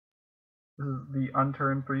This is the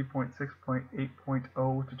unturned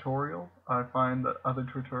 3.6.8.0 tutorial. I find that other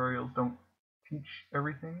tutorials don't teach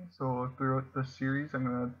everything, so throughout this series I'm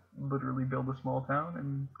going to literally build a small town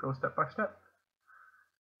and go step by step.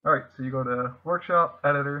 Alright, so you go to workshop,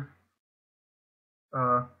 editor,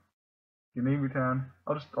 you name your town.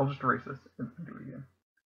 I'll just erase this and do it again.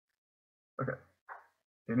 Okay.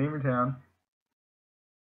 You name your town.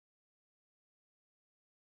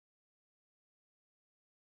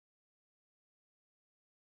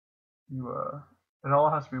 You it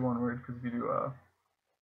all has to be one word because if you do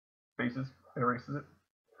spaces, it erases it.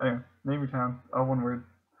 Anyway, name your town, one word.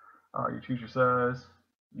 You choose your size,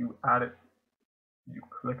 you add it, you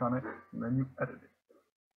click on it, and then you edit it.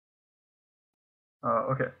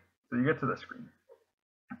 Okay, so you get to this screen.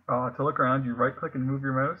 To look around, you right click and move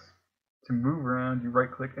your mouse. To move around, you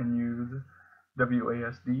right click and use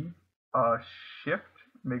WASD. Shift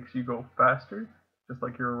makes you go faster, just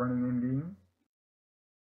like you're running in game.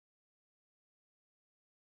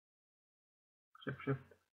 Shift.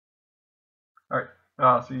 Alright,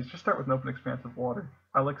 so you just start with an open expanse of water.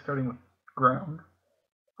 I like starting with ground,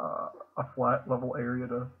 a flat level area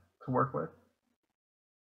to work with.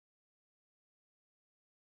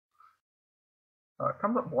 It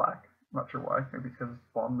comes up black. I'm not sure why. Maybe it's because it's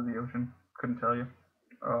the bottom of the ocean. Couldn't tell you.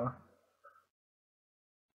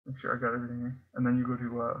 Make sure I got everything here. And then you go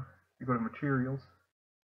to materials,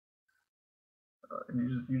 and you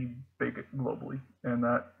just bake it globally, and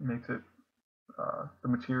that makes it the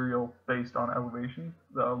material based on elevation.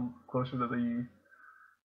 The closer to the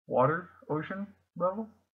water ocean level,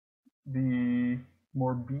 the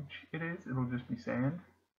more beach it is. It'll just be sand.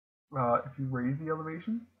 If you raise the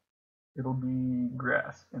elevation, it'll be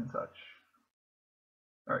grass and such.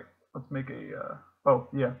 Alright, let's make a, oh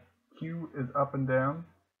yeah, Q is up and down,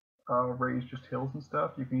 raise just hills and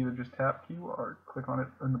stuff. You can either just tap Q or click on it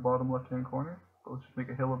in the bottom left hand corner. So let's just make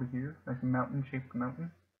a hill over here, nice mountain shaped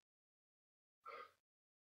mountain.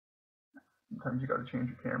 Sometimes you gotta change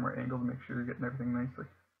your camera angle to make sure you're getting everything nicely.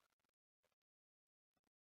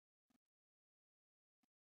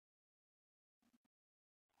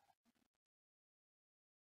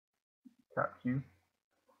 Tap Q.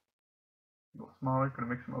 A little smaller, gonna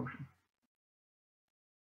make some motion.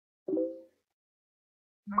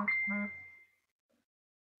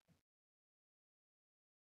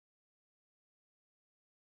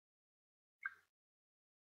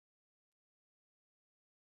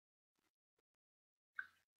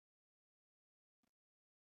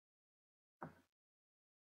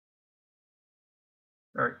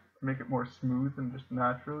 Alright, to make it more smooth and just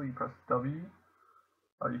natural, you press W.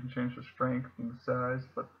 You can change the strength and the size,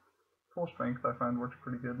 but full strength I find works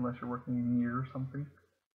pretty good unless you're working near or something.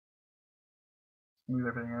 Smooth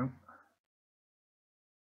everything out.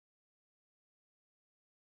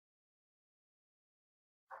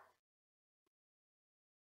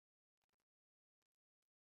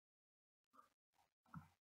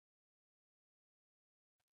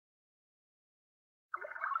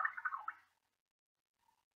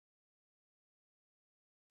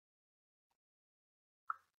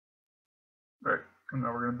 Right, and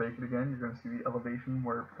now we're going to bake it again. You're going to see the elevation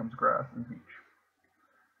where it becomes grass and beach.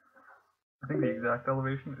 I think the exact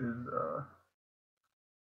elevation is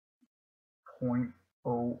 0.0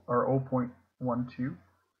 or 0.12,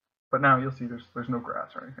 but now you'll see there's no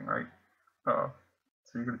grass or anything, right? So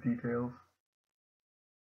you go to details,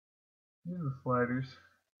 use the sliders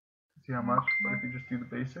to see how much, but if you just do the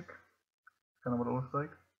basic, kind of what it looks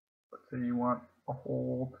like. Let's say you want a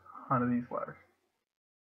whole ton of these flowers.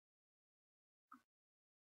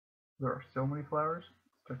 There are so many flowers, it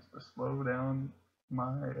starts to slow down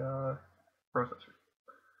my processor.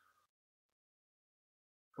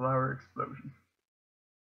 Flower explosion.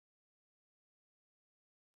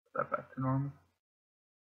 Put that back to normal.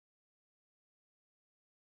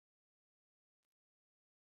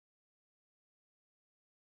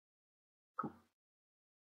 Cool.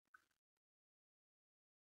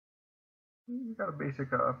 You got a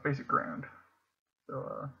basic ground.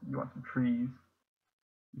 So you want some trees.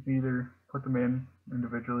 You can either put them in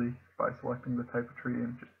individually by selecting the type of tree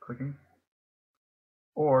and just clicking,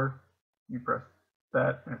 or you press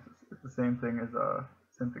that and it's the same thing as the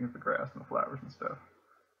grass and the flowers and stuff.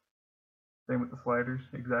 Same with the sliders,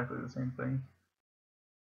 exactly the same thing.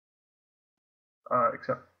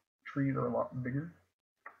 Except trees are a lot bigger.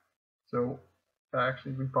 So that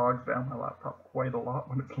actually bogs down my laptop quite a lot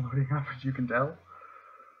when it's loading up, as you can tell.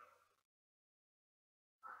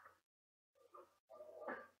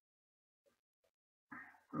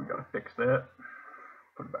 We gotta fix that.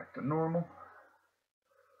 Put it back to normal.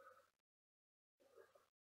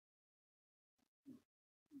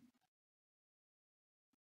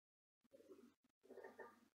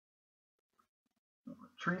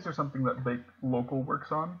 trees are something that Bake Local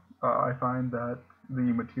works on. I find that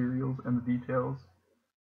the materials and the details,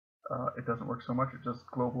 it doesn't work so much. It's just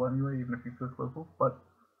global anyway, even if you click local. But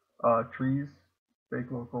trees,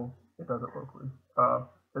 Bake Local, it does it locally.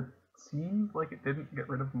 It seemed like it didn't get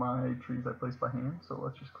rid of my trees I placed by hand, so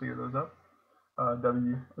let's just clear those up.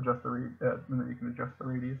 W, adjust the and then you can adjust the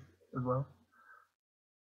radius as well.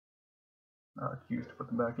 Q's to put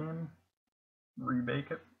them back in.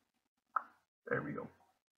 Rebake it. There we go.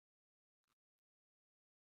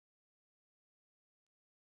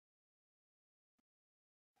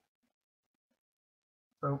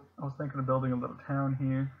 So I was thinking of building a little town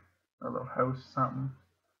here, or a little house, something.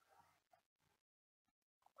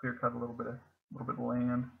 Clear cut a little bit of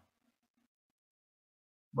land.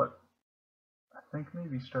 But I think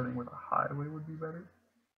maybe starting with a highway would be better.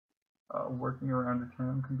 Working around a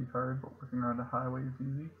town can be hard, but working around a highway is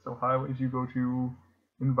easy. So highways, you go to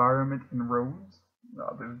environment and roads.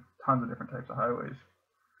 There's tons of different types of highways.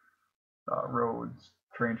 Roads,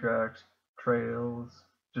 train tracks, trails,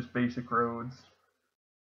 just basic roads.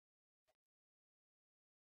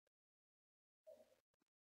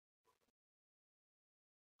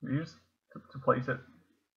 You just, to place it,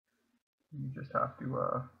 you just have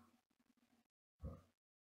to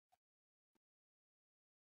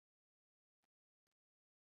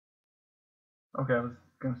okay, I was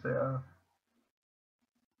gonna say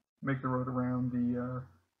make the road around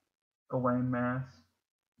the land mass.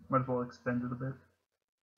 Might as well extend it a bit.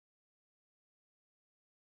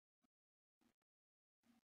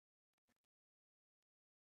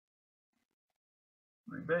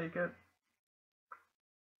 Rebake it.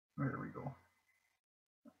 There we go.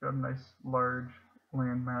 Got a nice large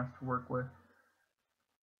land mass to work with.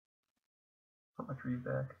 Put my trees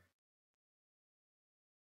back.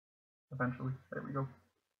 Eventually. There we go.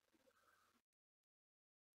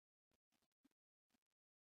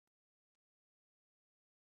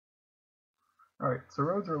 Alright, so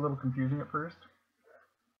roads are a little confusing at first.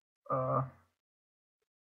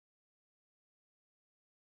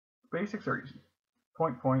 Basics are easy.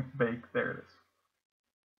 Point, point, bake, there it is.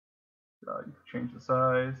 You can change the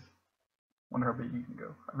size. Wonder how big you can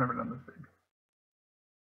go. I've never done this big.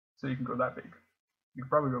 So you can go that big. You can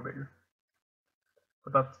probably go bigger.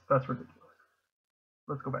 But that's ridiculous.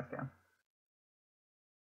 Let's go back down.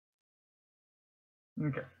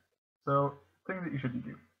 Okay. So things that you shouldn't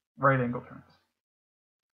do. Right angle turns.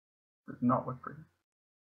 Does not look pretty.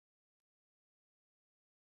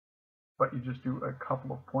 But you just do a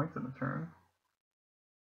couple of points in a turn.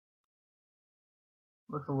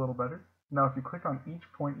 Looks a little better. Now if you click on each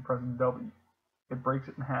point and press W, it breaks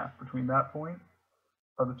it in half between that point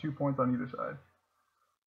or the 2 points on either side.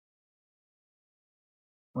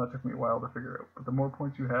 Well, that took me a while to figure out, but the more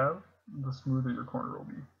points you have, the smoother your corner will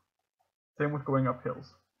be. Same with going up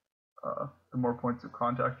hills. The more points of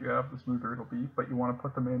contact you have, the smoother it'll be, but you want to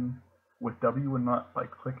put them in with W and not by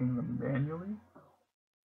clicking them manually.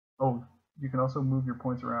 Oh, you can also move your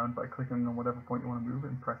points around by clicking on whatever point you want to move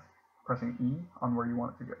and pressing E on where you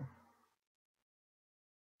want it to go.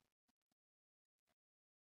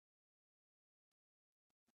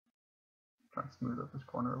 Try and smooth out this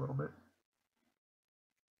corner a little bit.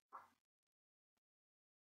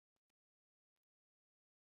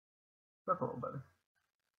 That's a little better.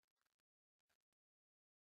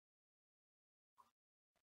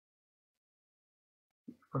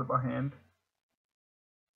 Put it by hand.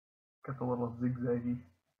 Gets a little zigzaggy.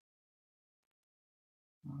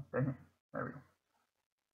 Okay, there we go.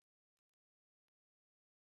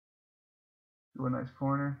 Do a nice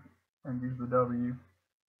corner and use the W.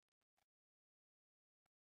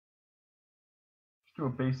 Just do a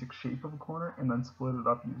basic shape of a corner and then split it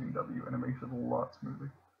up using W, and it makes it a lot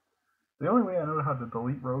smoother. The only way I know how to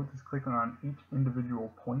delete roads is clicking on each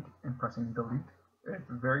individual point and pressing delete.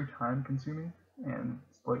 It's very time consuming and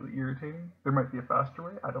slightly irritating. There might be a faster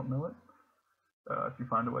way, I don't know it. If you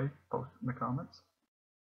find a way, post it in the comments.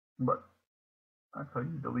 But that's how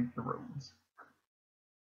you delete the roads.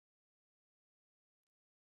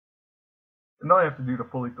 And now I have to do to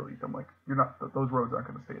fully delete them. Like, those roads aren't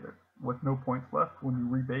going to stay there. With no points left, when you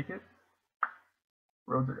rebake it,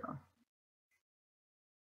 roads are gone.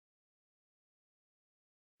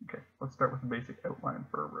 Okay, let's start with a basic outline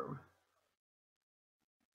for a road.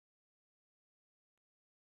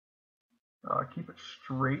 Keep it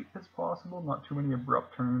straight as possible, not too many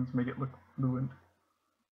abrupt turns, make it look fluent.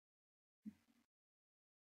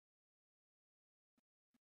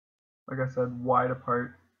 Like I said, wide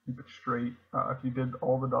apart, keep it straight. If you did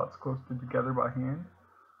all the dots close together by hand,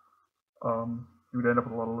 you would end up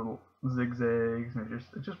with a lot of little zigzags, and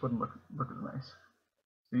it just wouldn't look as nice.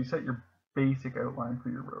 So you set your basic outline for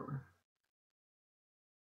your road,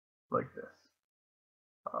 like this.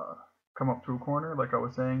 Come up to a corner, like I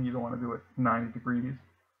was saying, you don't want to do it 90 degrees.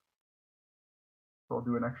 So I'll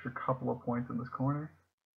do an extra couple of points in this corner.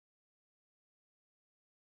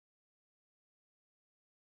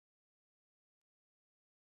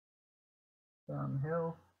 Down the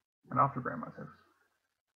hill, and off to grandma's house.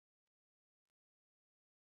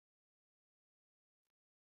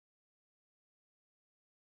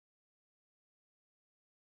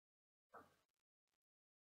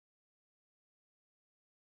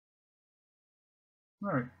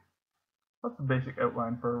 Alright, that's the basic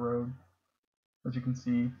outline for a road. As you can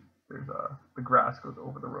see, there's the grass goes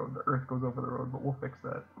over the road, the earth goes over the road, but we'll fix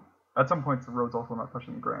that. At some points, the road's also not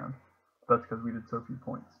touching the ground. That's because we did so few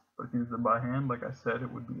points. But if you did them by hand, like I said,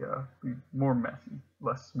 it would be more messy,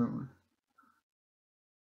 less smooth.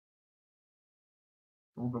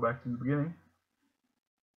 So we'll go back to the beginning.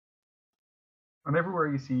 And everywhere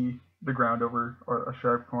you see the ground over or a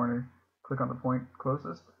sharp corner, click on the point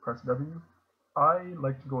closest, press W. I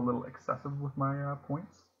like to go a little excessive with my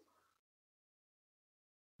points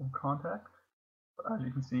of contact, but as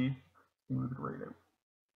you can see, smooth it right out.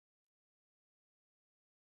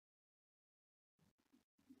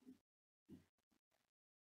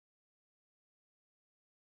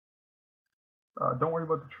 Don't worry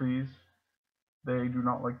about the trees. They do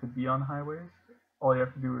not like to be on highways. All you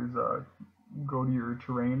have to do is go to your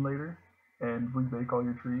terrain later and rebake all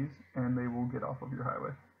your trees, and they will get off of your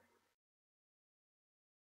highway.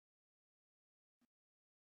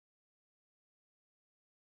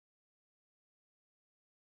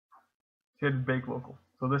 So you had to bake local.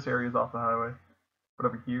 So this area is off the highway, but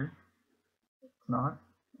over here, it's not.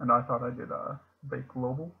 And I thought I did bake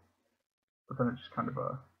global, but then it just kind of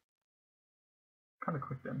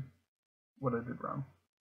clicked in what I did wrong.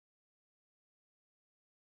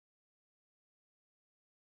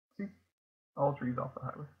 See, all trees off the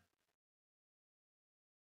highway.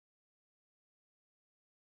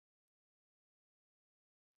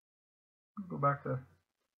 Go back to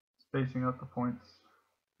spacing out the points,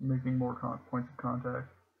 making more points of contact.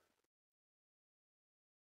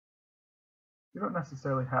 You don't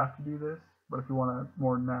necessarily have to do this, but if you want a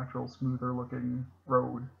more natural, smoother looking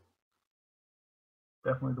road,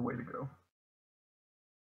 definitely the way to go.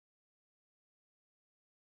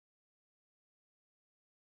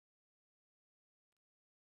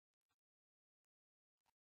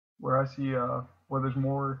 Where I see where there's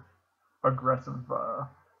more aggressive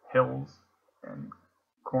hills and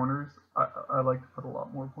corners, I like to put a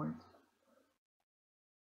lot more points.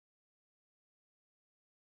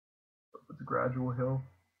 If it's a gradual hill,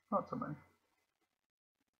 not so many.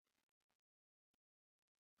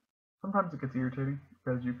 Sometimes it gets irritating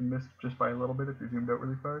because you can miss just by a little bit if you're zoomed out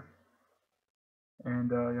really far,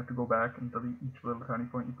 and you have to go back and delete each little tiny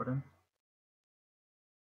point you put in.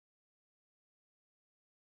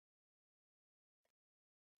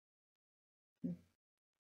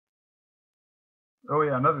 Oh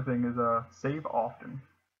yeah, another thing is save often.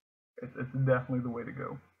 It's definitely the way to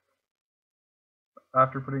go.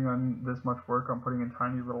 After putting on this much work on putting in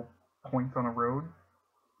tiny little points on a road,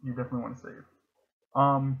 you definitely want to save.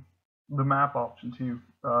 The map option too.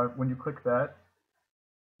 When you click that,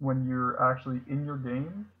 when you're actually in your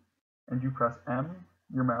game and you press M,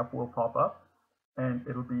 your map will pop up, and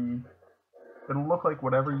it'll look like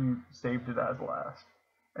whatever you saved it as last.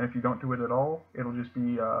 And if you don't do it at all, it'll just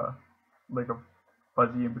be like a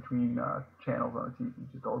fuzzy in between channels on the TV,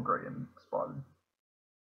 just all gray and spotted.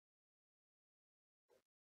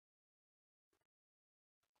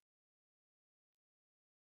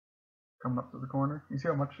 Coming up to the corner, you see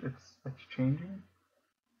how much it's changing?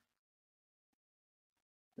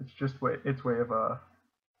 It's just its way of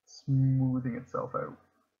smoothing itself out.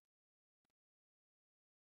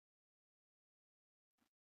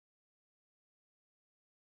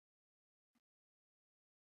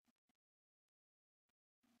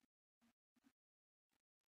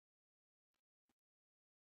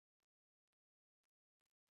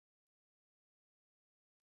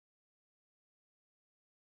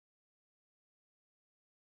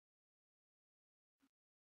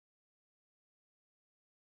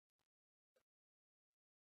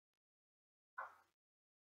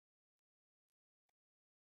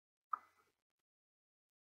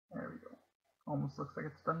 There we go. Almost looks like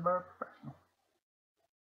it's done by a professional.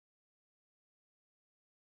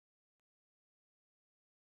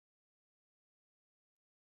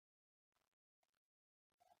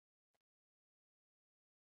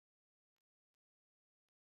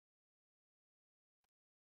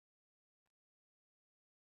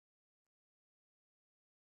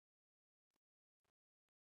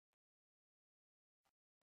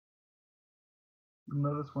 You'll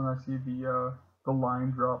notice when I see the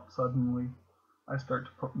line drop suddenly, I start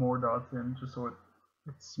to put more dots in just so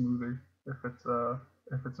it's smoother. If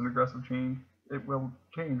it's an aggressive change, it will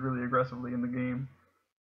change really aggressively in the game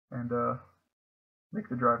and make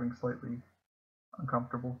the driving slightly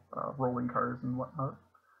uncomfortable, rolling cars and whatnot.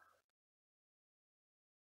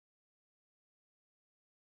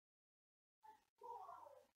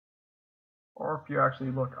 Or if you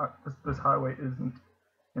actually look, this highway isn't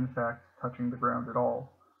in fact touching the ground at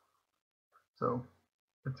all. So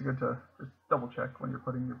it's good to just double check when you're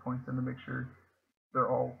putting your points in to make sure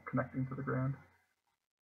they're all connecting to the ground.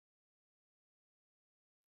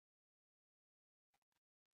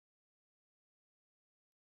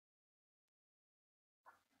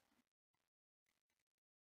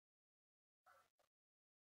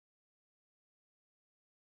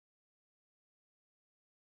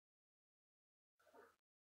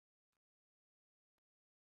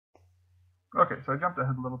 Okay, so I jumped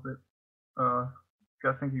ahead a little bit.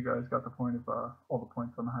 I think you guys got the point of all the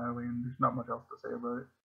points on the highway, and there's not much else to say about it.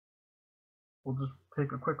 We'll just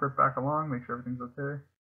take a quick trip back along, make sure everything's okay,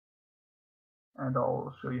 and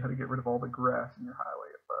I'll show you how to get rid of all the grass in your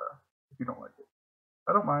highway if you don't like it.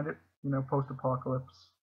 I don't mind it, you know,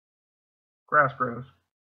 post-apocalypse, grass grows,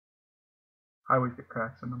 highways get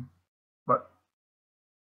cracks in them, but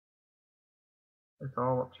it's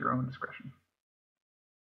all up to your own discretion.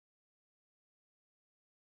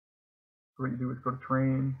 So what you do is go to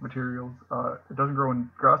terrain, materials. Grass doesn't grow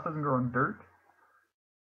in dirt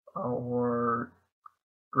or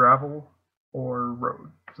gravel or road.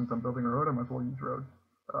 Since I'm building a road, I might as well use road.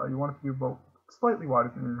 You want it to be about slightly wider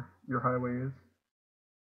than your highway is.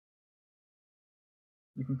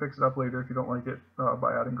 You can fix it up later if you don't like it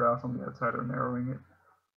by adding grass on the outside or narrowing it.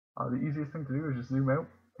 The easiest thing to do is just zoom out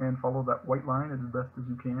and follow that white line as best as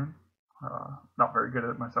you can. Not very good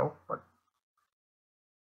at it myself, but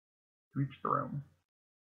to each their own.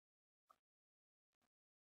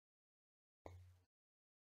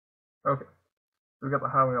 Okay, so we got the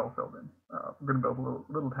highway all filled in. We're going to build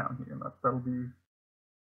a little town here, and that'll be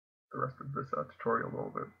the rest of this tutorial a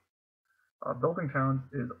little bit. Building towns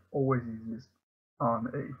is always easiest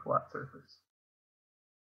on a flat surface.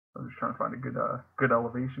 I'm just trying to find a good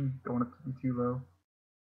elevation. Don't want it to be too low.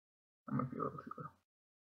 That might be a little too low.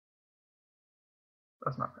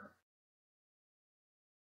 That's not bad.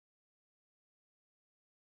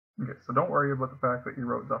 Okay, so don't worry about the fact that your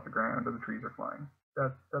road's off the ground or the trees are flying.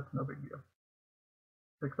 That's no big deal.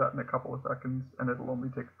 Fix that in a couple of seconds, and it'll only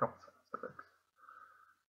take a couple seconds to fix.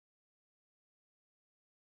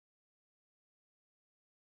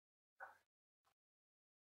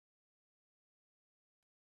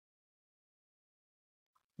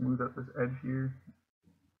 Smooth out this edge here.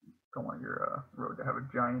 Don't want your road to have a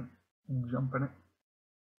giant jump in it.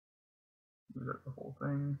 Smooth out the whole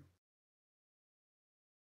thing.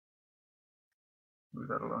 Move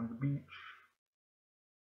that along the beach.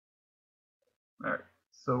 Alright,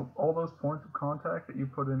 so all those points of contact that you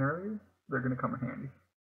put in earlier, they're going to come in handy.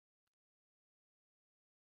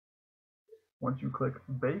 Once you click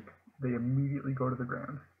bake, they immediately go to the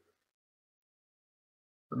ground.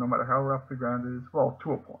 So no matter how rough the ground is, well,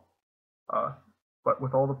 to a point. But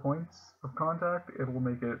with all the points of contact, it will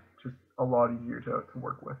make it just a lot easier to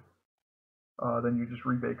work with. Then you just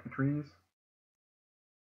rebake the trees,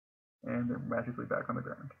 and they're magically back on the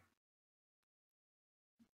ground.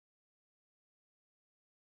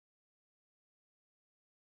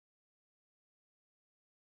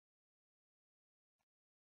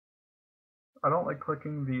 I don't like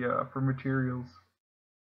clicking for materials,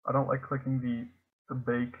 I don't like clicking the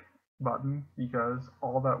bake button because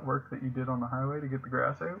all that work that you did on the highway to get the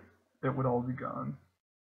grass out, it would all be gone.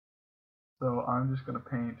 So I'm just going to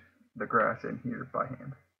paint the grass in here by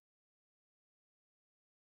hand.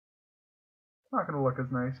 It's not going to look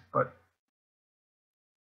as nice, but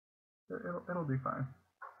it'll be fine.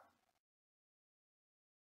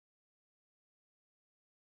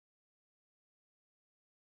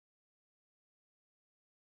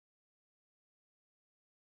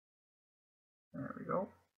 There we go.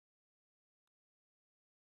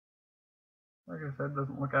 Like I said, it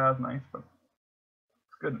doesn't look as nice, but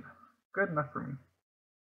it's good enough. Good enough for me.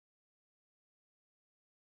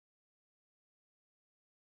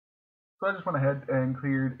 So I just went ahead and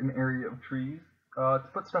cleared an area of trees. To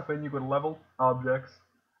put stuff in, you go to Level, Objects.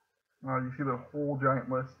 You see the whole giant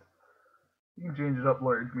list. You can change it up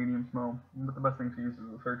large, medium, small, but the best thing to use is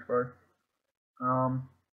the search bar.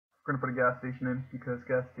 We're going to put a gas station in because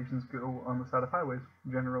gas stations go on the side of highways,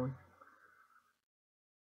 generally.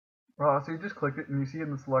 So you just click it, and you see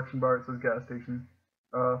in the selection bar it says gas station.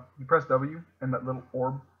 You press W, and that little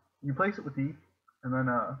orb, you place it with E, And then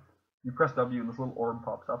you press W and this little orb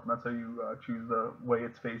pops up, and that's how you choose the way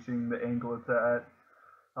it's facing, the angle it's at.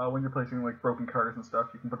 When you're placing like broken cars and stuff,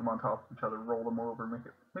 you can put them on top of each other, roll them over, make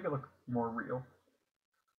it look more real.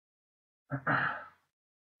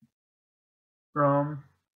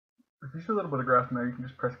 If you see a little bit of grass in there, you can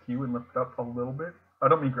just press Q and lift it up a little bit. I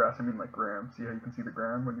don't mean grass, I mean like ground. See how you can see the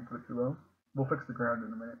ground when you put it too low? We'll fix the ground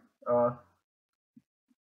in a minute.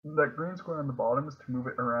 That green square on the bottom is to move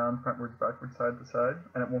it around frontwards, backwards, side to side,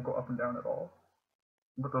 and it won't go up and down at all.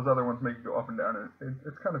 But those other ones make it go up and down, and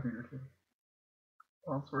it's kind of irritating.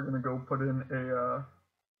 So we're going to go put in a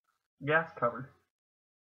gas cover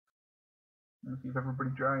and keep everybody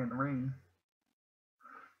dry in the rain.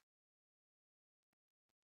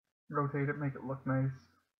 Rotate it, make it look nice,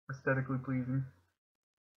 aesthetically pleasing.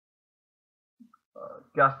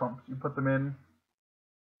 Gas pumps, you put them in,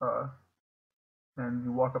 and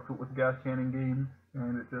you walk up to it with a gas can in game,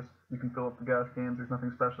 and you can fill up the gas cans. There's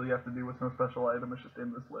nothing special you have to do. It's no special item. It's just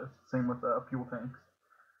in this list. Same with fuel tanks.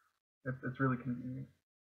 It's really convenient.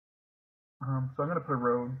 So I'm going to put a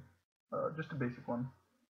road, just a basic one,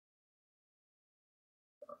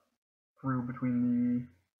 through between the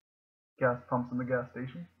gas pumps and the gas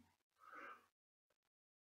station.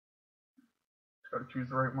 Just got to choose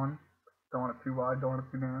the right one. Don't want it too wide, don't want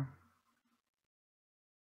it too narrow.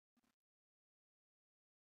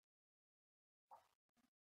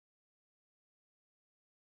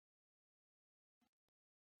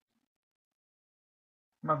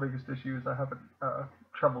 My biggest issue is I have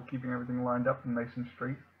trouble keeping everything lined up and nice and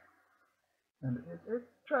straight. And it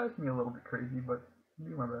drives me a little bit crazy, but I'll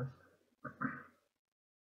do my best.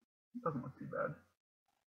 It doesn't look too bad.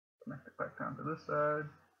 Connect it back down to this side.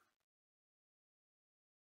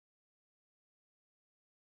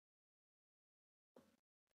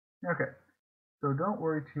 Okay, so don't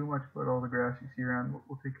worry too much about all the grass you see around.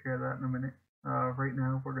 We'll take care of that in a minute. Right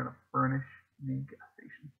now, we're going to furnish the gas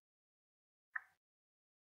station.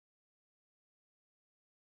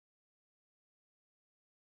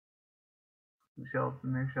 The shelves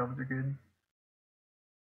in there, shelves are good.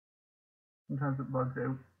 Sometimes it bugs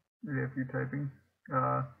out if you're typing.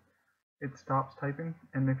 It stops typing,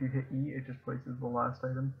 and if you hit E, it just places the last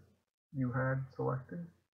item you had selected.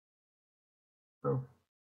 So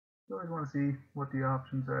you always want to see what the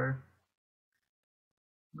options are.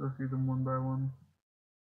 Go through them one by one.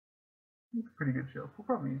 It's a pretty good shelf. We'll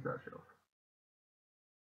probably use that shelf.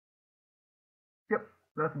 Yep,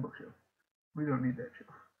 that's a bookshelf. We don't need that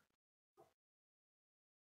shelf.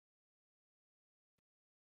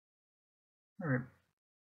 Alright.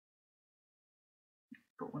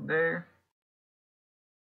 Put one there.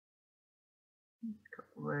 A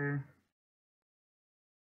couple there.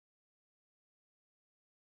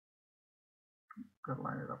 Gotta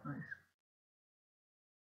line it up nice.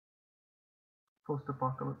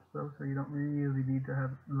 Post-apocalypse though, so you don't really need to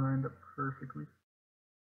have it lined up perfectly.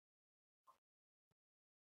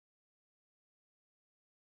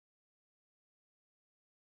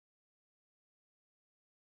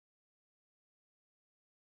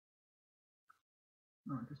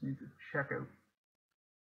 Oh, I just need to check out.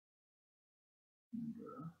 And,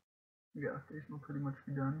 the gas station will pretty much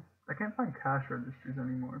be done. I can't find cash registers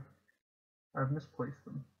anymore. I've misplaced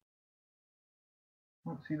them.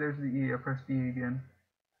 Oh, see, there's the E. I pressed E again.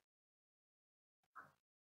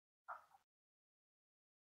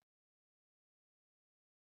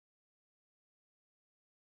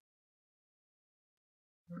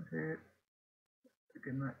 Okay,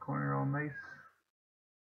 getting that corner all nice.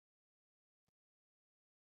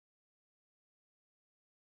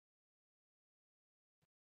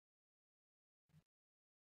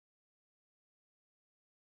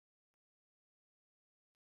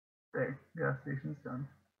 There, gas station's done.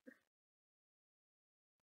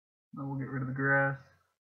 Now we'll get rid of the grass.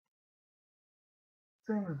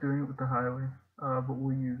 Same as doing it with the highway, but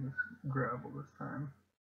we'll use gravel this time.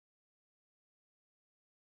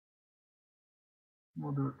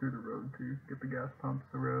 We'll do it through the road too. Get the gas pumps,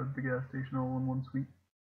 the road, the gas station all in one sweep.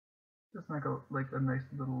 Just like a nice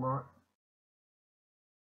little lot.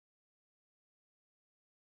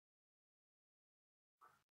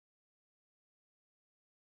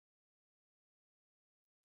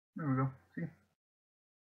 There we go. See?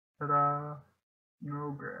 Ta-da!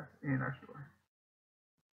 No grass in our store.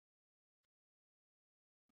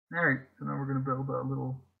 Alright, so now we're going to build a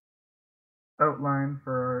little outline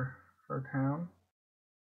for our town.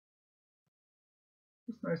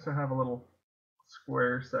 It's nice to have a little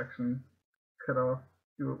square section cut off.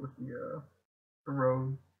 Do it with the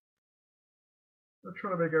road. I'll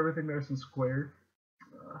try to make everything nice and square.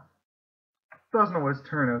 Doesn't always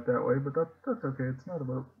turn out that way, but that's okay. It's not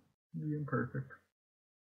about being perfect.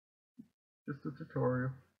 just a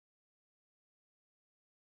tutorial.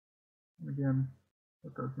 And again,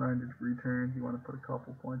 with those 90-degree turns, you want to put a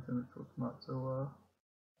couple points in it so it's not so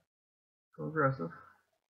aggressive.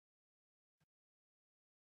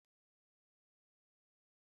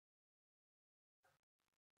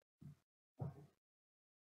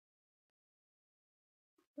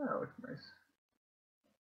 That looks nice.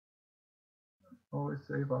 Always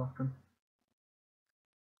save often.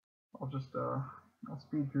 I'll just I'll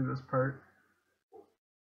speed through this part,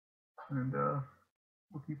 and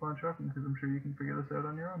we'll keep on trucking because I'm sure you can figure this out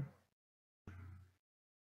on your own.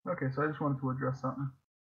 Okay, so I just wanted to address something.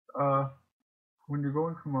 When you're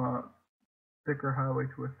going from a thicker highway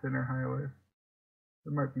to a thinner highway,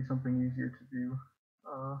 there might be something easier to do.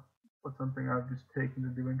 But something I've just taken to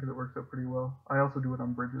doing because it works out pretty well. I also do it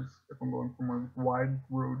on bridges if I'm going from a wide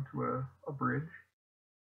road to a bridge.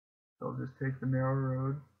 So I'll just take the narrow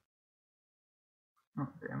road. Oh,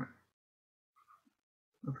 damn it.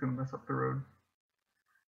 That's going to mess up the road.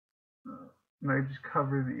 And I just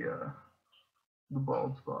cover the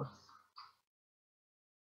bald spots.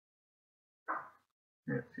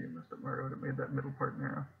 Yeah, see, I messed up my road. It made that middle part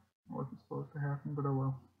narrow. It wasn't supposed to happen, but oh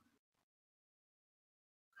well.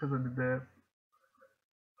 Because I did that.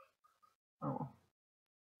 Oh well.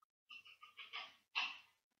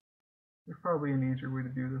 There's probably an easier way to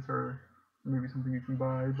do this, or maybe something you can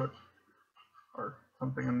buy, but or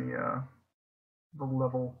something in the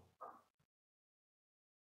level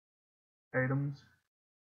items.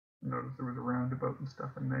 I noticed there was a roundabout and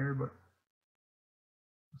stuff in there, but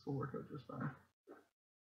this will work out just fine.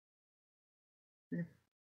 See?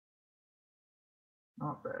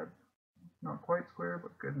 Not bad. Not quite square,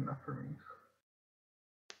 but good enough for me.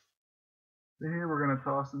 So here we're going to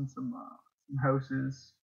toss in some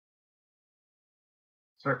houses.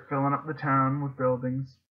 Start filling up the town with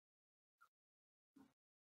buildings.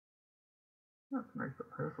 That's a nice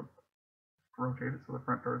little house. Rotate it so the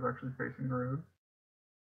front door is actually facing the road.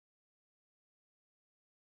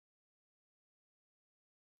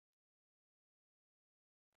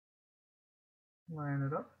 Line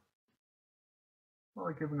it up. I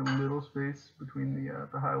like giving a little space between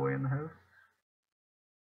the highway and the house.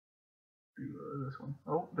 Do this one.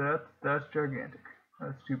 Oh, that's gigantic.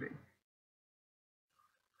 That's too big.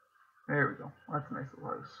 There we go. That's a nice little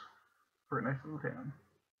house for a nice little town.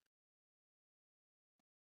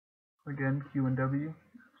 Again, Q and W.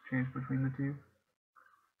 Change between the two.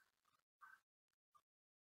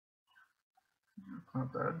 That's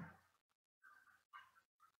not bad.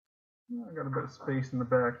 I got a bit of space in the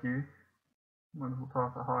back here. Might as well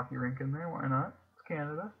toss a hockey rink in there. Why not? It's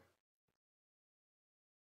Canada.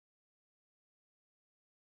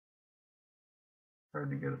 Hard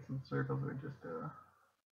to get it some circles that just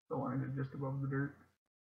the lines are just above the dirt.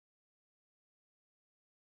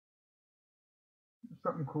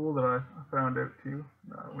 Something cool that I found out too,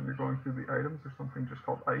 when you're going through the items, there's something just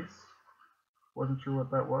called ice. Wasn't sure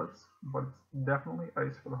what that was, but it's definitely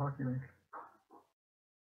ice for the hockey rink.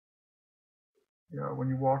 Yeah, when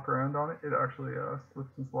you walk around on it, it actually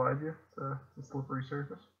slips and slides you. It's a slippery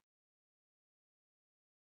surface.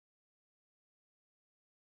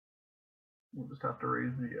 We'll just have to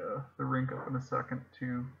raise the rink up in a second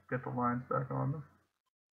to get the lines back on them.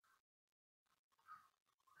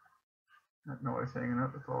 No ice hanging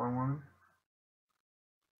out, that's all I wanted.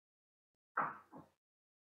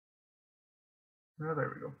 Yeah,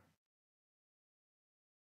 there we go.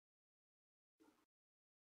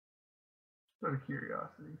 Out of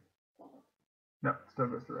curiosity. No, still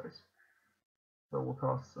goes to ice. So we'll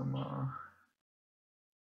toss some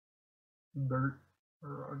dirt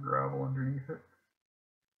or gravel underneath it.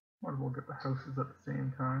 Might as well get the houses at the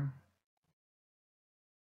same time.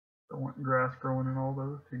 Don't want grass growing in all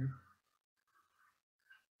those too.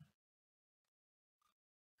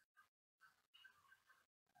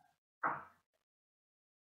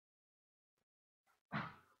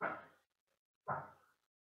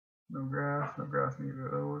 No grass in either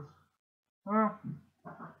of those. Well,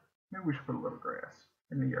 maybe we should put a little grass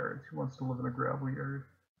in the yards. Who wants to live in a gravel yard?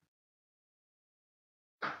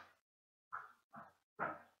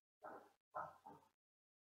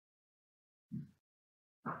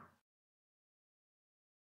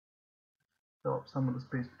 Fill up some of the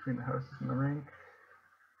space between the houses and the rink.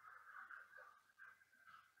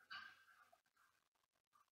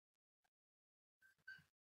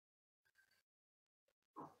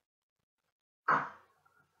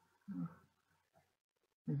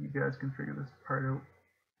 I think you guys can figure this part out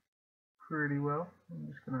pretty well. I'm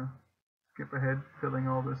just gonna skip ahead, filling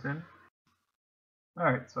all this in.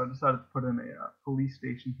 Alright, so I decided to put in a police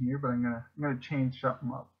station here, but I'm gonna change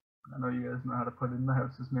something up. I know you guys know how to put in the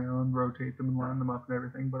houses now and rotate them and line them up and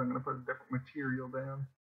everything, but I'm going to put a different material down.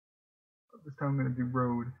 This time I'm going to do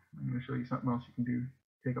road. I'm going to show you something else you can do,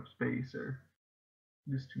 take up space or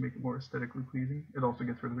just to make it more aesthetically pleasing. It also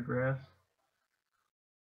gets rid of the grass.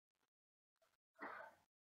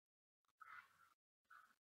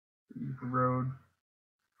 Use the road.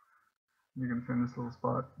 You're going to turn this little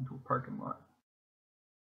spot into a parking lot.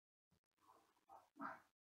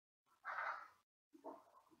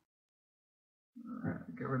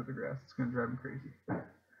 Get rid of the grass. It's going to drive me crazy. There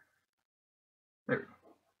we go.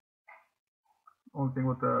 Only thing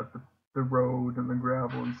with the road and the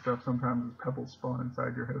gravel and stuff, sometimes is pebbles spawn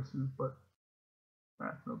inside your houses, but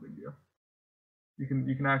that's no big deal. You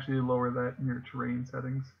can actually lower that in your terrain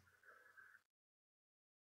settings.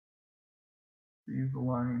 Use the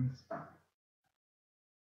lines.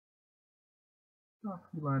 Not to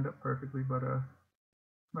be lined up perfectly, but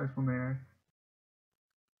nice when they are.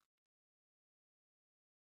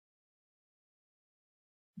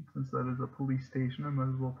 Since that is a police station, I might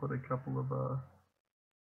as well put a couple of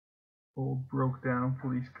old broke down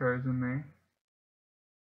police cars in there.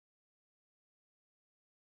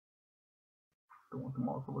 Don't want them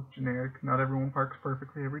all to look generic. Not everyone parks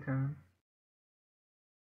perfectly every time.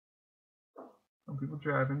 Some people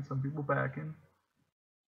drive in, some people back in.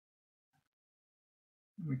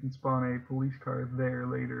 We can spawn a police car there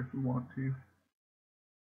later if we want to.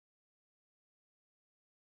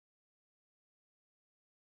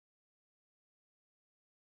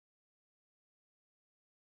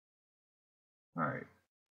 Alright.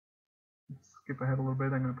 Let's skip ahead a little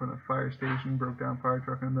bit. I'm going to put a fire station, broke down fire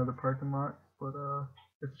truck, and another parking lot. But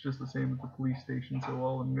it's just the same as the police station, so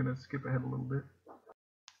I'm going to skip ahead a little bit.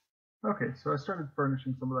 Okay, so I started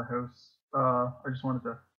furnishing some of the house. I just wanted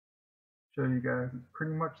to show you guys. It's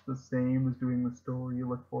pretty much the same as doing the store. You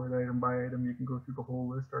look for it item by item. You can go through the whole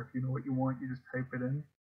list, or if you know what you want, you just type it in.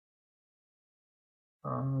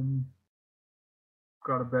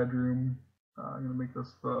 Got a bedroom. I'm gonna make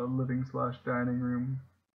this the living / dining room.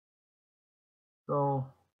 So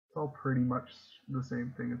it's all pretty much the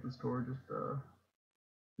same thing as the store,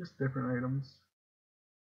 just different items.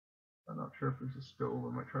 I'm not sure if there's a stove.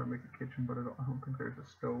 I might try to make a kitchen, but I don't think there's a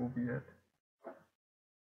stove yet.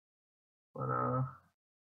 But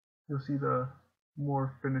you'll see the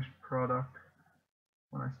more finished product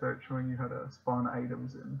when I start showing you how to spawn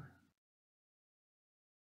items in.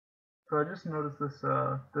 So I just noticed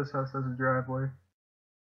this house has a driveway,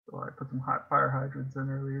 so I put some hot fire hydrants in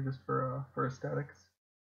earlier just for aesthetics.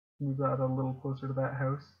 Move that a little closer to that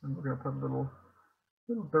house, and we're gonna put a little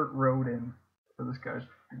dirt road in for this guy's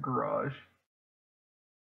garage.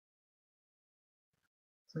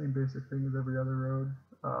 Same basic thing as every other road.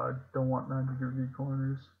 Don't want 90-degree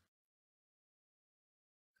corners.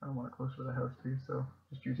 I don't want it closer to the house too, so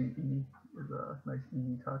just using E is a nice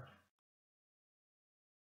easy touch.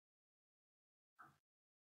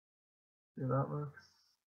 See how that looks?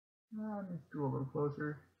 I need to do a little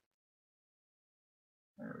closer.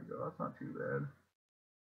 There we go, that's not too bad.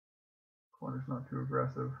 Corner's not too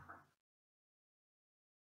aggressive.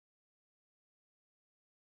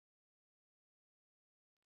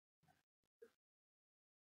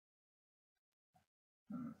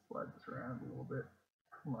 Slide this around a little bit.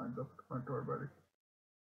 Lines up the front door, buddy.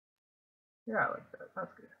 Yeah, I like that.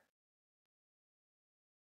 That's good.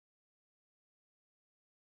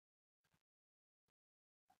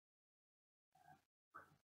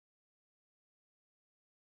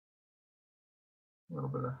 A little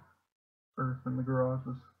bit of earth in the garage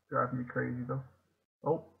was driving me crazy though.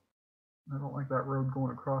 Oh, I don't like that road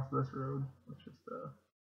going across this road. Let's just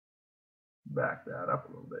back that up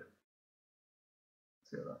a little bit.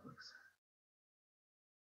 See how that looks.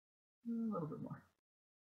 A little bit more.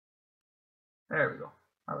 There we go.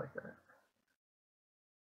 I like that.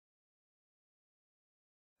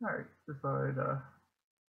 Alright, just thought I'd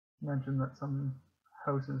mention that some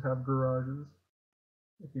houses have garages.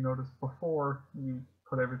 If you notice before you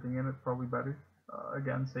put everything in, it's probably better.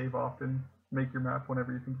 Again, save often. Make your map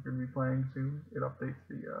whenever you think you're going to be playing soon. It updates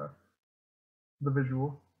the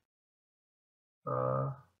visual.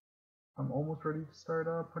 I'm almost ready to start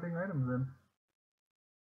putting items in.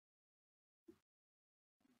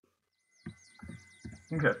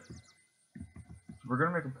 Okay, so we're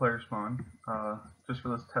going to make a player spawn. Just for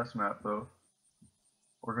this test map though,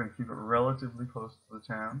 we're going to keep it relatively close to the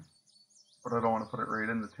town, but I don't want to put it right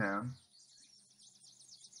in the town.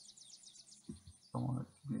 Don't want it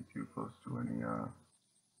to be too close to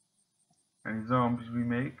any zombies we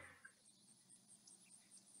make.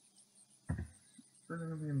 If they're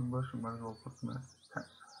going to be in the bush, we might as well put them in a tent.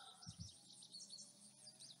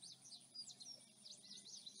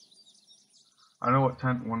 I know what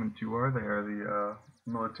tent 1 and 2 are. They are the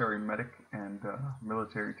military medic and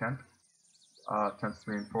military tent. Tents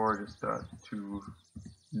 3 and 4 are just 2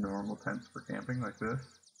 normal tents for camping like this.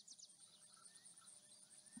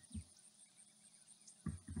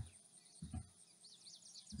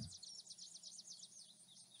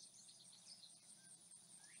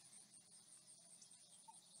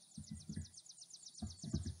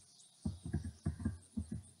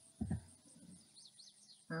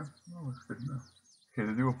 Yeah, that looks good enough. Okay,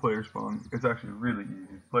 to do a player spawn, it's actually really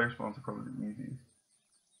easy. Player spawns are probably the easiest.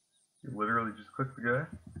 You literally just click the guy,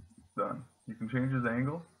 done. You can change his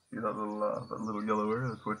angle. See that little yellow area?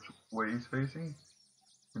 That's which way he's facing.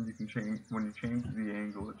 And you can change, when you change the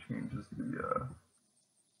angle, it changes the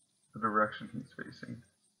direction he's facing.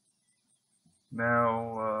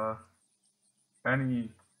 Now,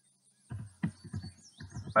 any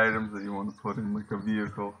items that you want to put in, like a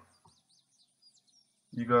vehicle,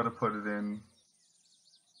 you got to put it in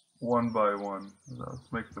one by one.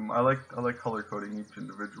 Let's make them. I like color coding each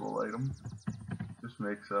individual item. Just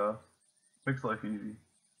makes life easy.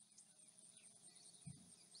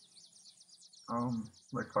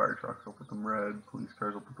 Like fire trucks, I'll put them red. Police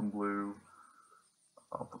cars, I'll put them blue.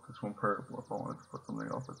 I'll put this one purple. If I wanted to put something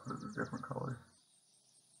else, I'd put it a different color.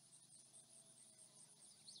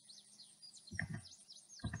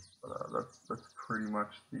 But that's pretty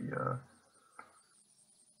much the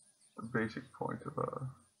basic point of the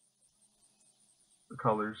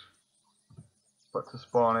colors. But to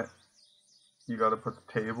spawn it, you got to put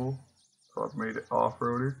the table. So I've made it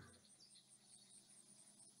off-roader.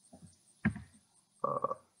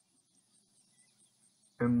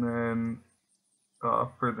 And then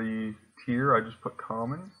for the tier, I just put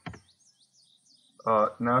common.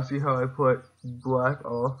 Now see how I put black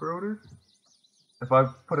off-roader? If I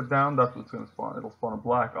put it down, that's what's going to spawn. It'll spawn a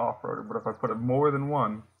black off-roader, but if I put it more than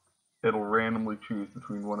one, it'll randomly choose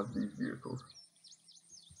between one of these vehicles.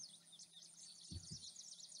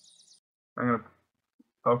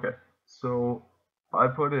 Okay, so I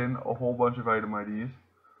put in a whole bunch of item IDs.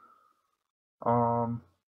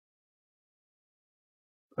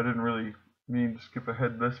 I didn't really mean to skip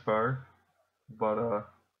ahead this far, but I'll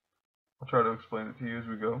try to explain it to you as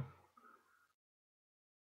we go.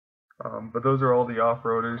 But those are all the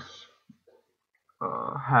off-roaders,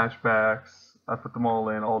 hatchbacks. I put them all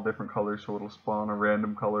in all different colors, so it'll spawn a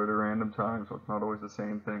random color at a random time, so it's not always the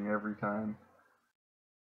same thing every time.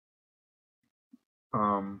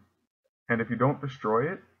 And if you don't destroy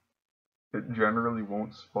it, it generally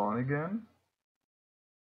won't spawn again.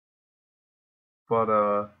 But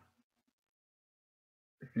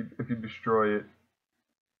if you destroy it,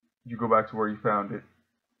 you go back to where you found it,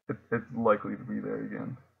 it's likely to be there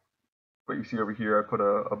again. But you see over here, I put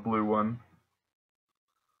a blue one,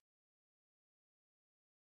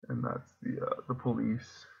 and that's the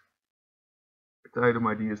police. Its item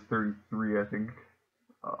ID is 33, I think.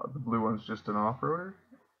 The blue one's just an off-roader.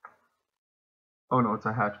 Oh no, it's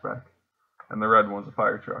a hatchback, and the red one's a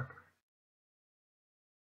fire truck.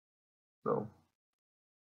 So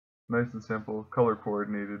nice and simple, color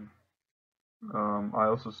coordinated. I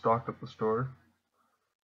also stocked up the store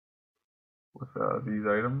with these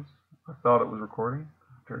items. I thought it was recording.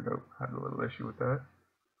 Turned out I had a little issue with that.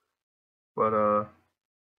 But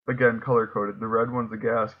again, color coded. The red one's a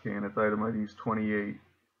gas can. Its item ID is 28.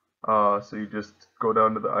 So you just go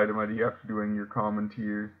down to the item ID after doing your common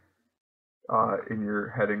tier. In your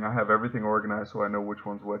heading, I have everything organized so I know which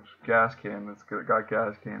one's which. Gas can, it's got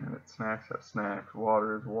gas can in it. Snacks have snacks.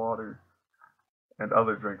 Water is water. And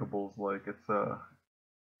other drinkables, like it's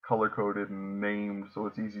color coded and named, so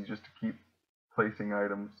it's easy just to keep placing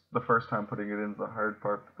items. The first time putting it in is the hard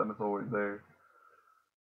part, but then it's always there.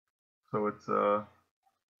 So it's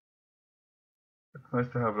nice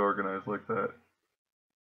to have it organized like that.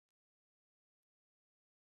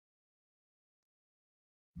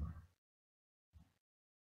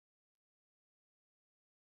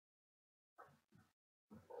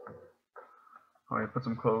 I put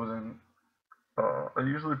some clothes in. I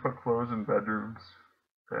usually put clothes in bedrooms,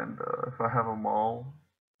 and if I have a mall,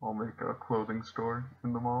 I'll make a clothing store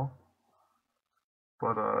in the mall.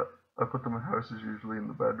 But I put them in houses, usually in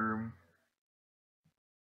the bedroom.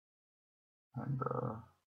 And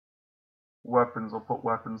weapons, I'll put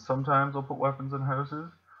weapons. Sometimes I'll put weapons in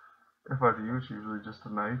houses. If I do, it's usually just a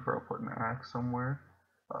knife, or I'll put an axe somewhere.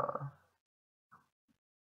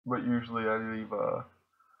 But usually I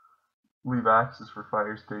leave axes for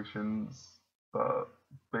fire stations,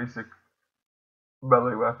 basic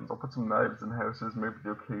melee weapons. I'll put some knives in houses, maybe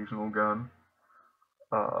the occasional gun,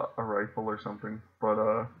 a rifle or something. But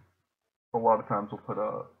a lot of times we'll put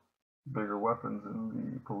bigger weapons in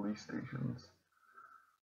the police stations.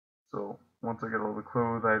 So once I get all the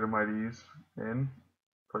clothes item IDs in,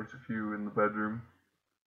 place a few in the bedroom,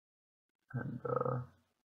 and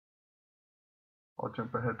I'll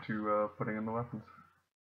jump ahead to putting in the weapons.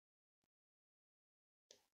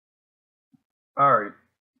 Alright,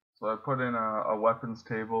 so I put in a weapons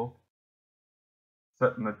table,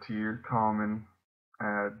 set in the tier, common,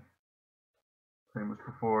 add, same as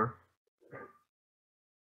before.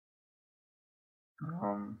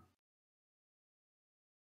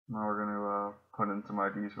 Now we're going to put in some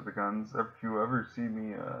IDs for the guns. If you ever see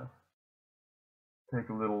me take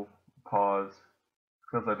a little pause,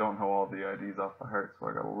 because I don't know all the IDs off by heart, so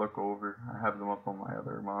I gotta look over. I have them up on my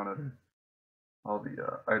other monitor. All the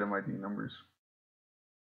item ID numbers.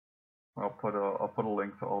 I'll put a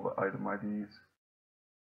link to all the item IDs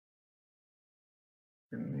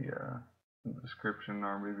in the description,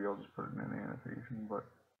 or maybe I'll just put it in an annotation. But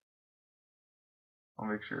I'll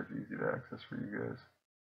make sure it's easy to access for you guys.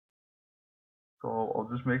 So I'll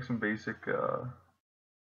just make some basic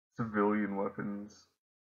civilian weapons.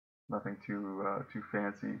 Nothing too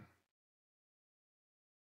fancy.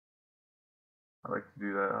 I like to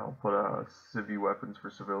do that. I'll put civvy weapons for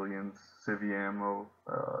civilians, civvy ammo,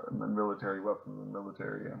 and then military weapons and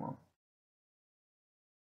military ammo.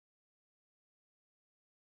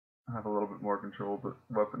 I have a little bit more control, but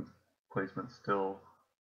weapons placement still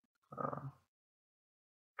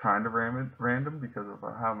kind of random because of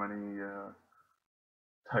how many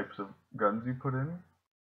types of guns you put in.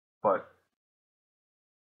 But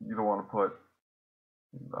you don't want to put,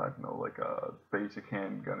 I don't know, like a basic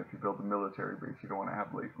handgun. If you build a military base, you don't want to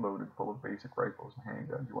have loaded full of basic rifles and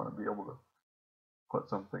handguns. You want to be able to put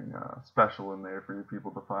something special in there for your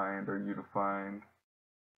people to find, or you to find.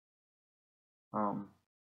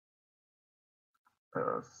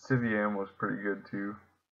 Civvy ammo is pretty good too.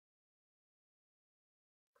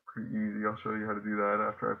 Pretty easy. I'll show you how to do that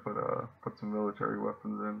after I put some military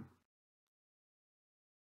weapons in.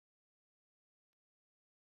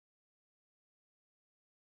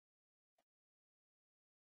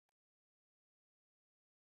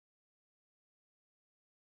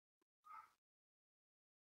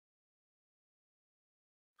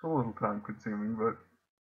 It's a little time consuming, but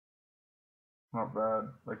not bad.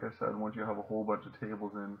 Like I said, once you have a whole bunch of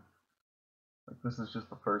tables in, like this is just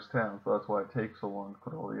the first town, so that's why it takes so long to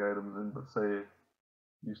put all the items in. But say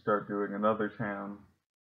you start doing another town,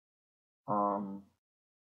 all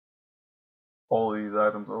these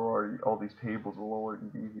items are already, all these tables will already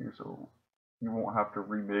be here, so you won't have to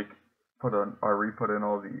re-put in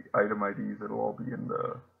all the item IDs. It'll all be in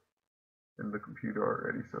the computer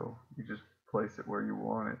already, so you just place it where you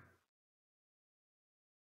want it.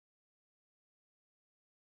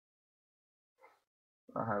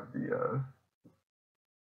 I have the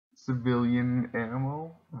civilian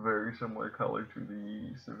ammo, very similar color to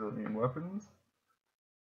the civilian weapons.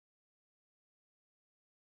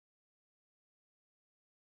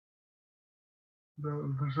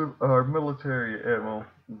 Our military ammo,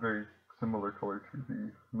 very similar color to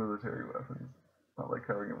the military weapons. Not like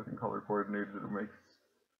having everything color coordinated. It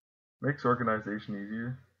makes organization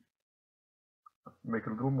easier. Make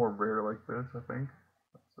it a little more rare like this, I think.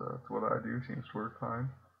 That's what I do. Seems to work fine.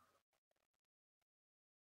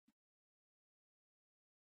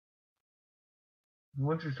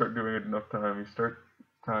 Once you start doing it enough times, you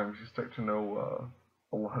start to know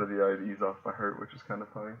a lot of the IDs off by heart, which is kind of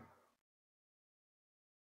funny.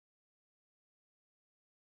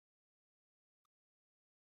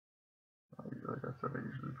 Like I said, I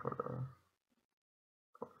usually put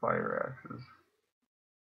fire axes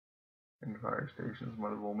in fire stations.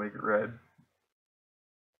 Might as well make it red.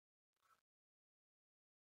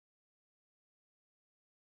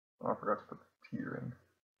 Oh, I forgot to put the tier in.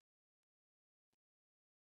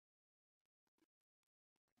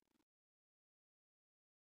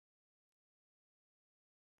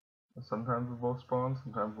 Sometimes we'll both spawn,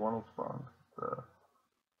 sometimes one will spawn. It's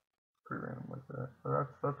pretty random like that. But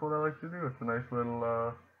that's what I like to do. It's a nice little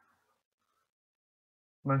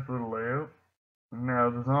layout. Now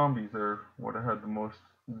the zombies are what I had the most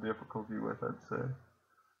difficulty with, I'd say.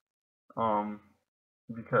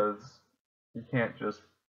 Because you can't just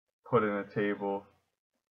put in a table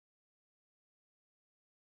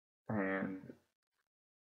and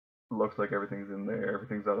it looks like everything's in there.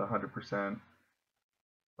 Everything's at 100%.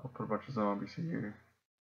 I'll put a bunch of zombies here.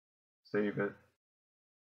 Save it.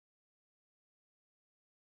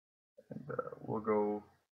 And we'll go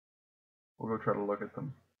try to look at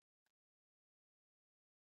them.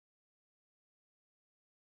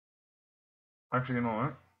 Actually, you know what?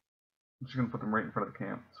 I'm just gonna put them right in front of the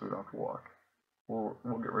camp so we don't have to walk. We'll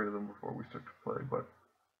get rid of them before we start to play, but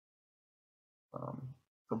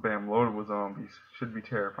So bam, loaded with zombies. Should be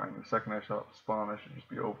terrifying. The second I shot spawn, I should just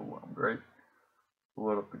be overwhelmed, right?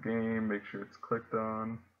 Load up the game, make sure it's clicked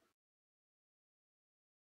on.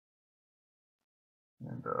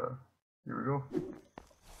 And here we go.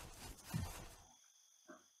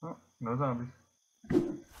 Oh, no zombies.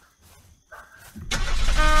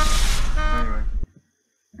 Anyway.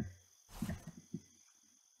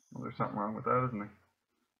 Well, there's something wrong with that, isn't there?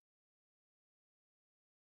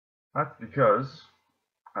 That's because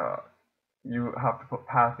you have to put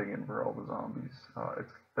pathing in for all the zombies.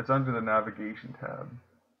 It's under the navigation tab.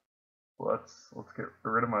 Let's get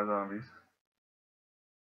rid of my zombies.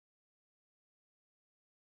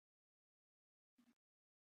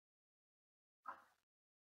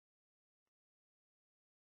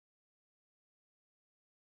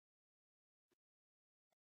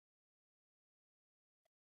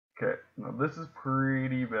 Okay, now this is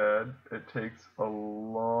pretty bad. It takes a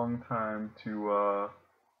long time to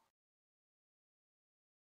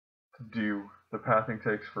do. The pathing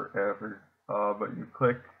takes forever. But you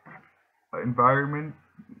click environment,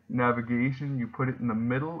 navigation, you put it in the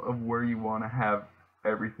middle of where you want to have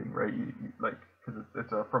everything, right? You like, because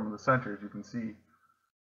it's from the center, as you can see.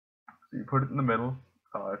 So you put it in the middle.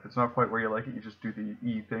 If it's not quite where you like it, you just do the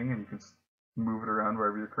E thing, and you can move it around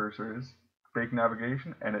wherever your cursor is. Fake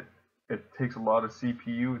navigation, and it takes a lot of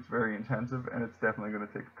CPU. It's very intensive, and it's definitely going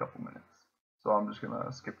to take a couple minutes. So I'm just going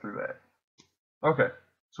to skip through that. Okay,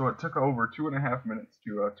 so it took over 2.5 minutes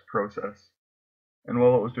to process. And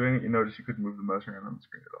while it was doing it, you notice you couldn't move the mouse around on the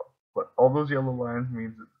screen at all. But all those yellow lines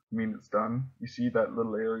mean it's done. You see that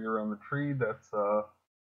little area around the tree? That's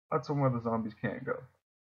somewhere the zombies can't go.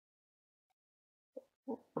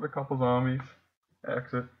 We'll put a couple zombies,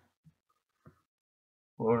 exit,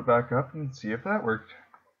 load it back up, and see if that worked.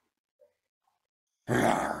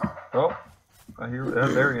 Oh, I hear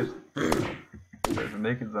that. There he is. There's a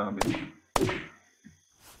naked zombie.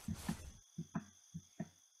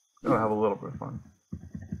 I'll have a little bit of fun.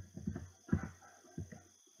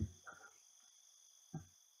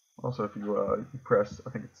 Also, if you press,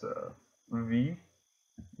 I think it's V,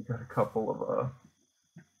 you got a couple of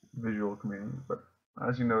visual commands. But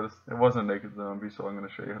as you notice, it wasn't a naked zombie, so I'm going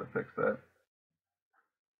to show you how to fix that.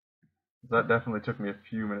 That definitely took me a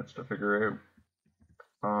few minutes to figure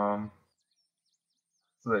out.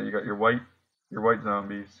 So that you got your white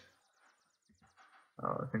zombies.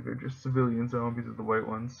 I think they're just civilian zombies are the white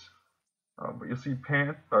ones. But you'll see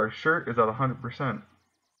shirt is at 100%.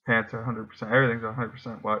 Pants are 100%. Everything's at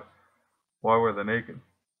 100%. Why were they naked?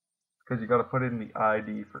 Because you got to put in the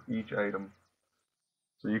ID for each item.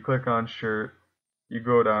 So you click on shirt, you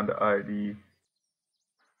go down to ID.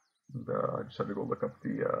 And, I just had to go look up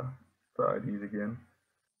the IDs again.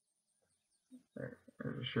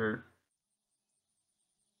 There's a shirt.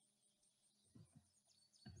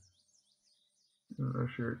 Another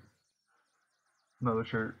shirt. Another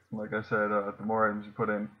shirt. Like I said, the more items you put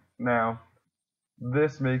in. Now,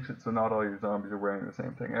 this makes it so not all your zombies are wearing the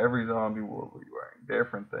same thing. Every zombie will be wearing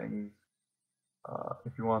different things.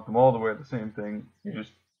 If you want them all to wear the same thing, you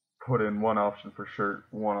just put in one option for shirt,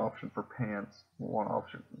 one option for pants, one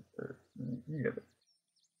option for you get it.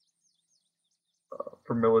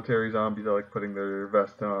 For military zombies, I like putting their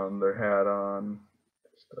vest on, their hat on.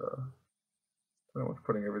 Just pretty much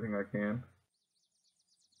putting everything I can.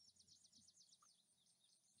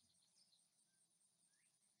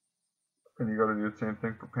 And you gotta do the same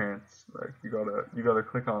thing for pants. Like you gotta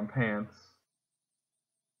click on pants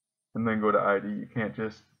and then go to ID. You can't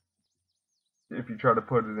just, if you try to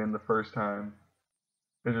put it in the first time,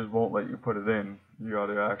 it just won't let you put it in. You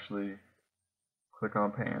gotta actually click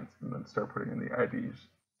on pants and then start putting in the IDs.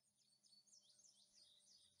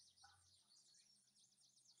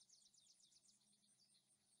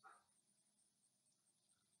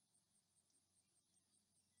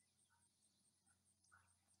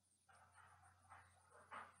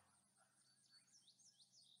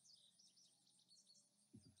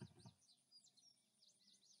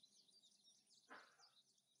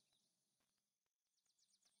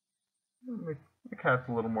 The cat's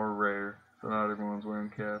a little more rare, so not everyone's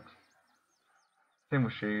wearing caps. Same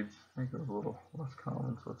with shades. I think it was a little less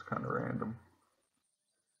common, so it's kind of random.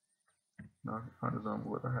 Now I can find a zombie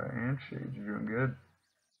with a hat and shades. You're doing good.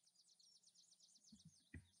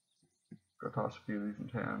 Gotta toss a few of these in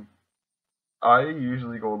town. I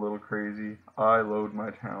usually go a little crazy. I load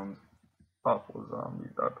my towns up with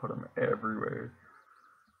zombies. I put them everywhere.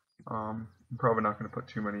 I'm probably not going to put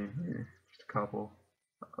too many in here. Just a couple.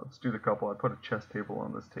 Let's do the couple. I put a chess table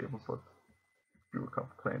on this table, so let's do a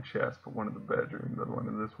couple playing chess. Put one in the bedroom, the other one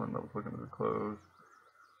in this one that was looking at the clothes.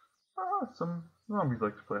 Some zombies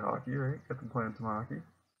like to play hockey, right? Get them playing some hockey.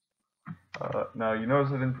 Now you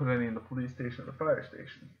notice I didn't put any in the police station or the fire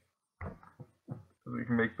station. So we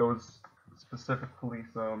can make those specific police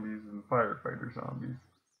zombies and firefighter zombies.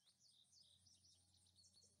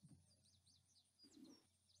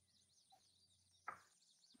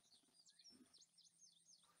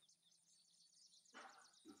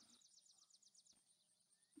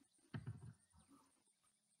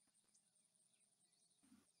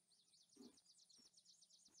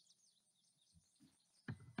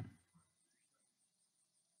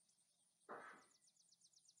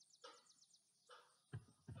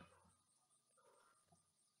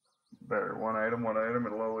 Better, one item,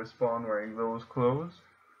 it'll always spawn wearing those clothes.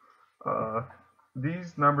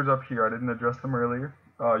 These numbers up here, I didn't adjust them earlier.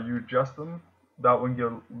 You adjust them, that one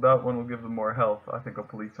will give them more health. I think a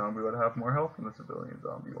police zombie would have more health than a civilian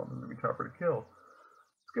zombie. You want them to be tougher to kill.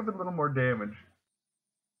 Let's give it a little more damage.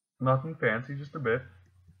 Nothing fancy, just a bit.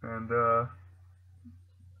 And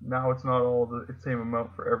now it's not all the same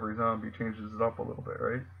amount for every zombie, changes it up a little bit,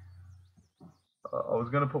 right? I was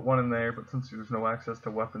gonna put one in there, but since there's no access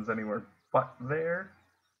to weapons anywhere but there,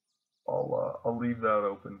 I'll leave that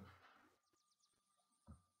open.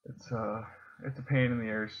 It's a pain in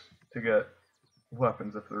the arse to get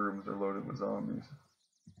weapons if the rooms are loaded with zombies.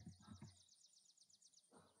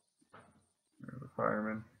 There's a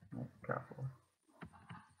fireman. Oh, capital.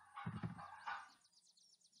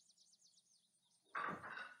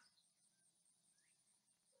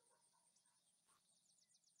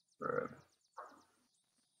 Bread.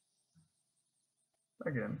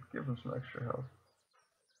 Again, give them some extra health.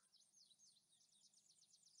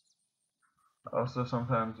 Also,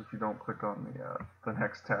 sometimes if you don't click on the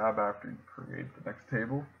next tab after you create the next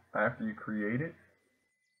table, after you create it,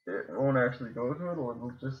 it won't actually go to it,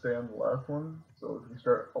 it'll just stay on the last one. So if you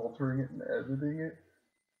start altering it and editing it,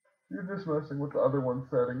 you're just messing with the other one's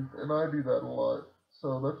settings, and I do that a lot.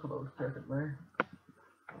 So that's what I was checking there.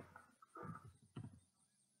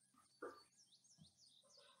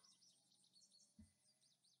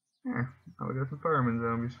 Now we got some fireman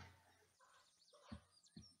zombies.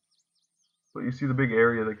 But you see the big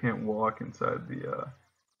area they can't walk inside the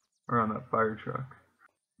around that fire truck.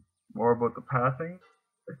 More about the pathing.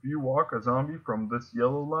 If you walk a zombie from this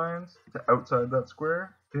yellow lines to outside that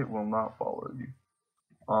square, it will not follow you.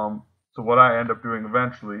 So what I end up doing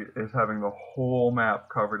eventually is having the whole map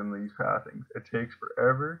covered in these pathings. It takes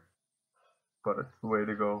forever, but it's the way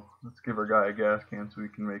to go. Let's give our guy a gas can so we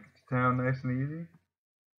can make it to town nice and easy.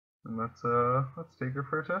 And let's take her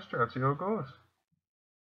for a test drive, see how it goes.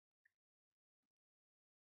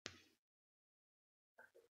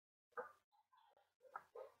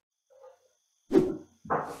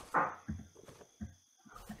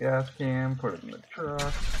 Gas can, put it in the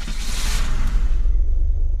truck.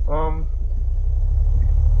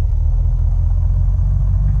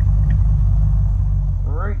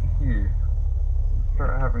 Right here,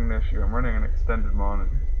 start having an issue. I'm running an extended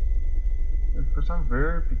monitor. And for some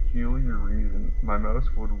very peculiar reason, my mouse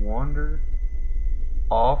would wander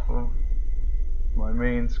off of my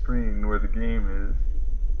main screen where the game is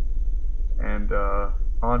and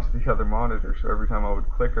onto the other monitor. So every time I would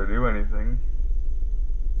click or do anything,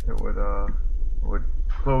 it would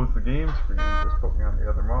close the game screen and just put me on the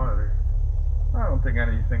other monitor. I don't think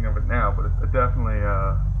anything of it now, but it definitely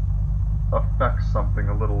affects something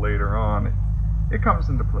a little later on. It comes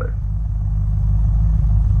into play.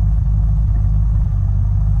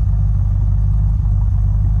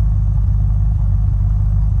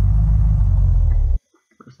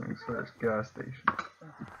 First things first, gas station.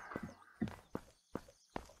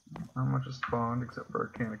 Not much has spawned except for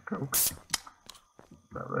a can of Coke.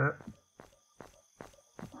 About that.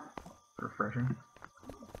 Refreshing.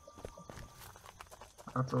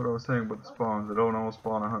 That's what I was saying about the spawns. They don't all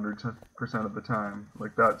spawn 100% of the time.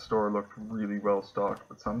 Like that store looked really well stocked,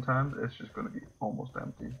 but sometimes it's just going to be almost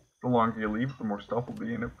empty. The longer you leave it, the more stuff will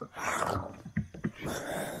be in it, but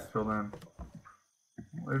till then.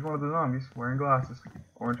 There's one of the zombies wearing glasses.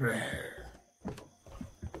 Orange hoodie.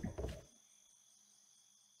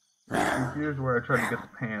 Here's where I tried to get the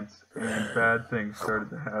pants, and bad things started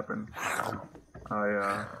to happen.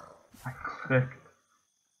 I clicked.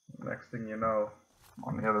 Next thing you know,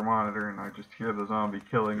 on the other monitor, and I just hear the zombie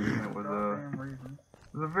killing me. And it was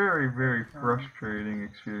a very, very frustrating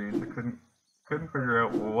experience. I couldn't figure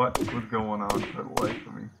out what was going on for the life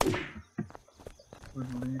of me.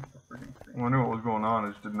 Well, I knew what was going on,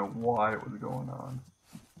 I just didn't know why it was going on.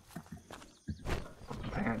 Put the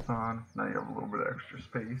pants on, now you have a little bit of extra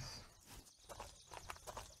space.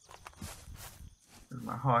 There's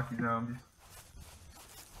my hockey zombies.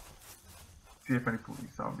 See if any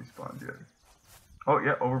police zombies spawned yet. Oh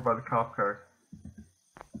yeah, over by the cop car.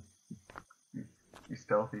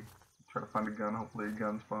 stealthy. Try to find a gun. Hopefully a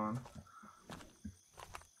gun spawns.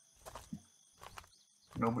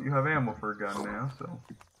 No, but you have ammo for a gun now, so.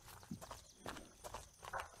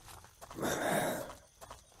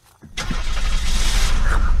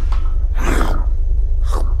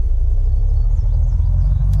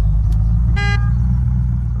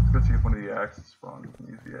 Let's go see if one of the axes spawns. We can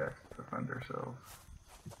use the axe to defend ourselves.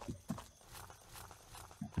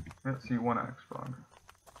 Yeah, see one axe spawned.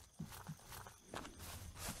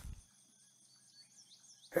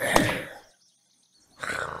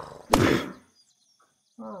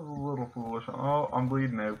 That was a little foolish. Oh, I'm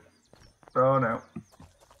bleeding out. Oh no.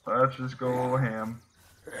 Let's just go ham.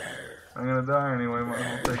 I'm gonna die anyway, might as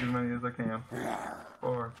well take as many as I can.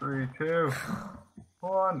 4, 3, 2,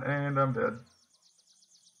 1, and I'm dead.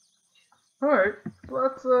 Alright,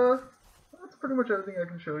 so that's pretty much everything I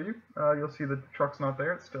can show you. You'll see the truck's not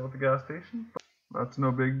there, it's still at the gas station. That's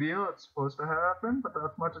no big deal, it's supposed to happen, but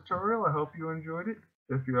that's my tutorial. I hope you enjoyed it.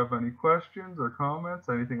 If you have any questions or comments,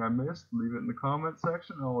 anything I missed, leave it in the comment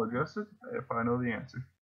section and I'll address it if I know the answer.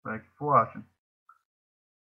 Thank you for watching.